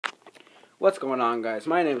What's going on, guys?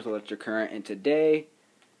 My name is Electric Current, and today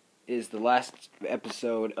is the last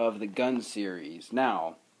episode of the gun series.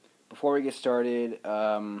 Now, before we get started,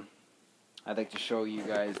 I'd like to show you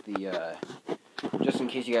guys the, just in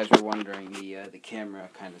case you guys were wondering, the camera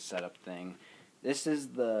kind of setup thing. This is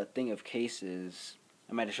the thing of cases.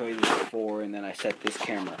 I might have shown you this before, and then I set this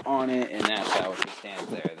camera on it, and that's how it stands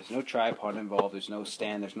there. There's no tripod involved, there's no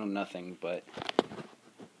stand, there's no nothing, but,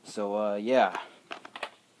 so, yeah.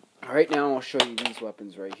 Right now, I'll show you these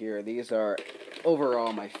weapons right here. These are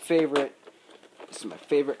overall my favorite. This is my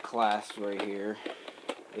favorite class right here,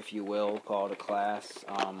 if you will, call it a class.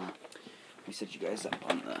 Let me set you guys up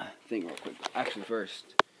on the thing real quick. Actually,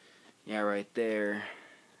 first, yeah, right there,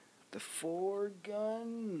 the 4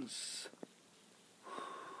 guns.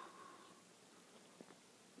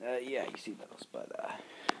 Yeah, you see those, but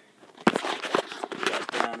put you guys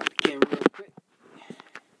down on the camera real quick.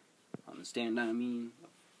 On the stand, I mean.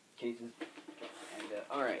 Cases. And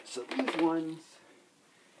alright, so these ones,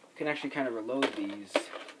 you can actually kind of reload these.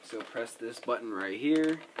 So press this button right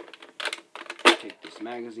here, take this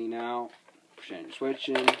magazine out, pretend you're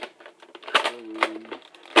switching,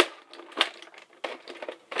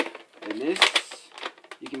 and this,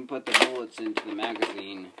 you can put the bullets into the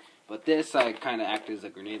magazine, but this I kind of act as a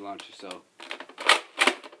grenade launcher, so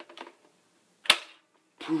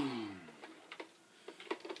boom.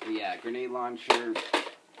 But yeah, grenade launcher.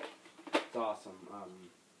 It's awesome.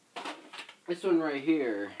 This one right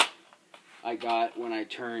here, I got when I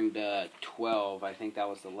turned 12. I think that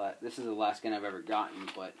was this is the last gun I've ever gotten.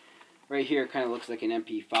 But right here, it kind of looks like an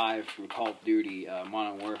MP5 from Call of Duty,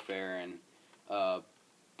 Modern Warfare, and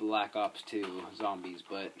Black Ops 2 Zombies.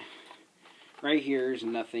 But right here is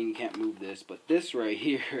nothing. You can't move this. But this right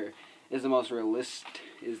here is the most realistic.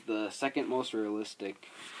 Is the second most realistic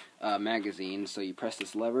magazine. So you press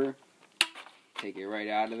this lever. Take it right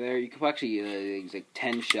out of there. You can actually there's like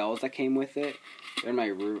 10 shells that came with it. They're in my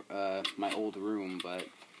room, my old room, but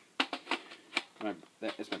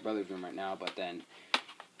it's my brother's room right now. But then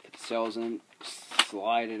put the shells in,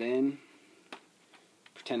 slide it in,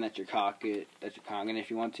 pretend that you're cocking it if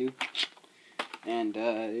you want to, and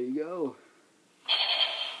there you go.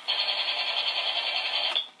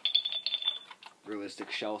 Realistic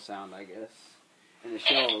shell sound, I guess. And the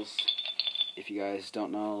shells, if you guys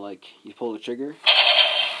don't know, like, you pull the trigger.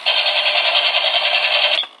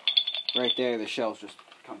 Right there, the shells just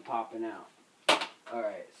come popping out.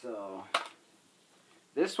 Alright, so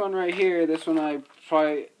this one right here, this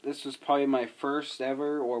was probably my first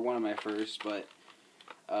ever, or one of my first, but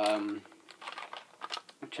I'm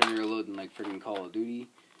trying to reload in like freaking Call of Duty.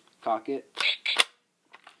 Cock it.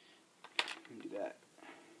 Do that.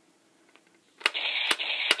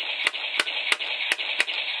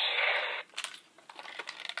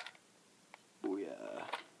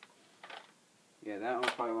 Yeah, that was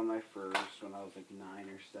probably one of my first when I was like 9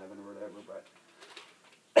 or 7 or whatever, but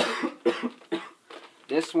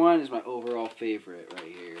this one is my overall favorite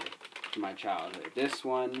right here from my childhood. This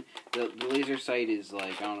one, the laser sight is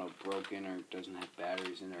like, I don't know, broken or doesn't have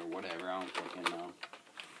batteries in it or whatever, I don't fucking know.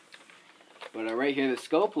 But right here, the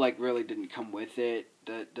scope like really didn't come with it.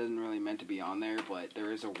 That doesn't really meant to be on there, but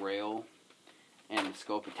there is a rail and the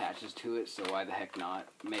scope attaches to it, so why the heck not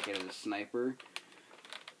make it as a sniper.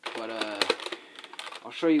 But I'll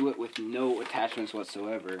show you it with no attachments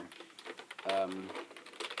whatsoever. So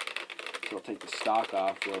I'll take the stock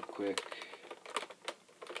off real quick.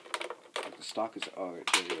 The stock is, oh,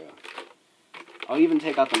 there you go. I'll even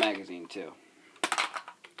take out the magazine too.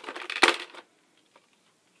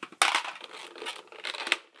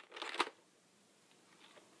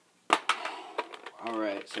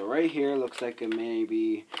 Alright, so right here looks like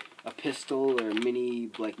maybe a pistol or a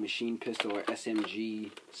mini like machine pistol or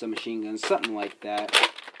SMG, submachine gun, something like that.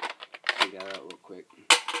 Take that out real quick.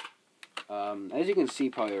 As you can see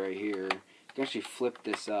probably right here, you can actually flip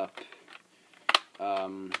this up.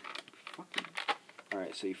 Alright,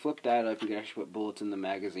 so you flip that up, you can actually put bullets in the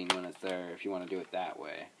magazine when it's there if you want to do it that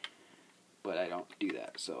way. But I don't do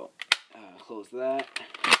that, so close that.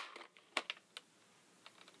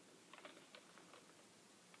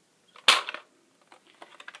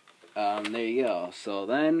 There you go. So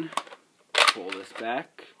then, pull this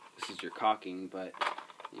back. This is your cocking, but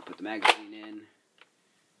you put the magazine in.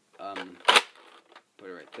 Put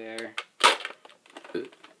it right there.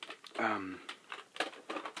 And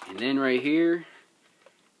then right here,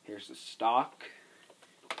 here's the stock.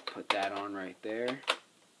 Put that on right there.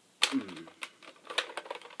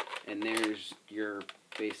 And there's your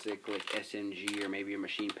basic like SMG or maybe a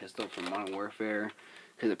machine pistol from Modern Warfare.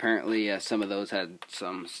 Because apparently some of those had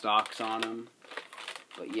some stocks on them.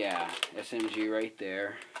 But yeah, SMG right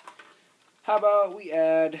there. How about we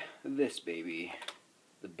add this baby,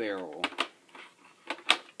 the barrel.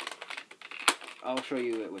 I'll show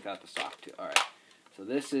you it without the stock too. Alright, so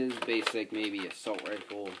this is basic, maybe assault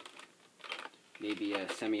rifle, maybe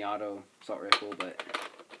a semi-auto assault rifle, but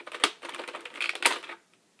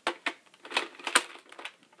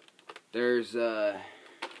there's a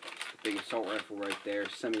big assault rifle right there,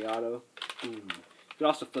 semi-auto. Boom. You can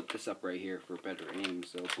also flip this up right here for better aim,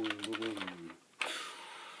 so boom, boom, boom.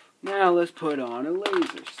 Now let's put on a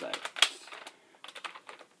laser sight.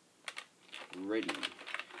 Ready.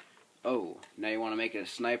 Oh, now you want to make it a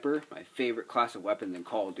sniper? My favorite class of weapons in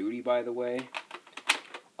Call of Duty, by the way.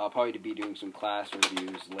 I'll probably be doing some class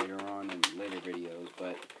reviews later on in later videos,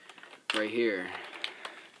 but right here,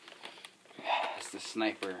 it's the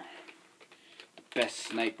sniper. The best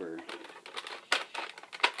sniper.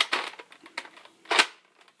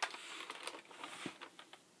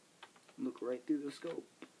 Look right through the scope.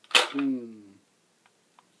 Boom.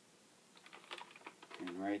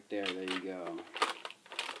 And right there you go.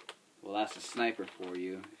 Well, that's a sniper for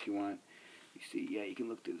you. If you want, you see, yeah, you can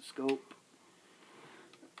look through the scope.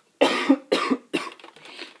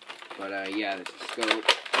 But, yeah, there's a scope.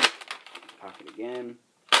 Cock it again.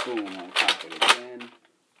 Boom, I'll cock it again.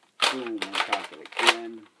 Boom, I'll cock it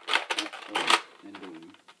again. Oh, and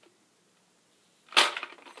boom.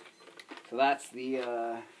 So that's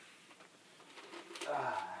the,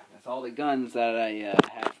 that's all the guns that I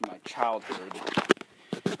had from my childhood.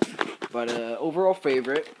 But, overall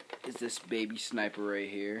favorite is this baby sniper right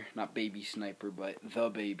here. Not baby sniper, but the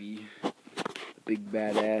baby. The big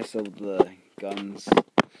badass of the guns.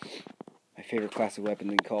 My favorite class of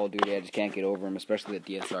weapons in Call of Duty. I just can't get over them, especially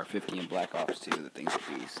the DSR-50 and Black Ops 2. The thing's a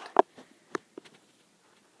beast.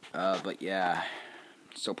 But yeah,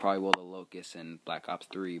 still probably will the Locust and Black Ops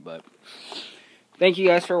 3, but thank you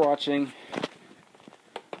guys for watching.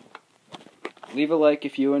 Leave a like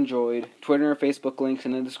if you enjoyed. Twitter and Facebook links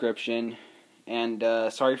in the description. And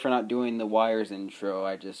sorry for not doing the wires intro.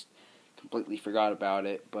 I just completely forgot about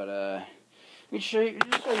it. But let me just show you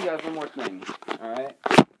guys one more thing. Alright?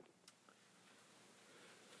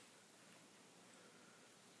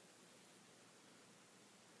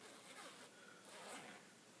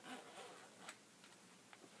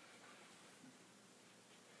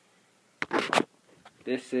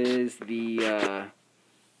 This is the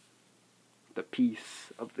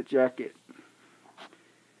piece of the jacket.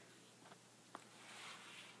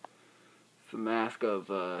 It's the mask of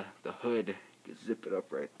the hood. You can zip it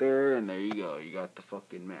up right there, and there you go. You got the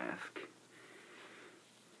fucking mask.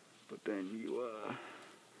 But then you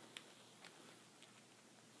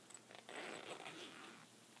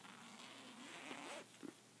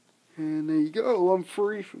and there you go. I'm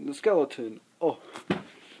free from the skeleton. Oh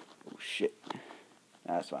shit.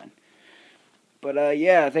 That's fine. But,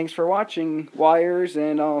 yeah, thanks for watching, Wires,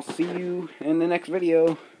 and I'll see you in the next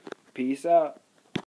video. Peace out.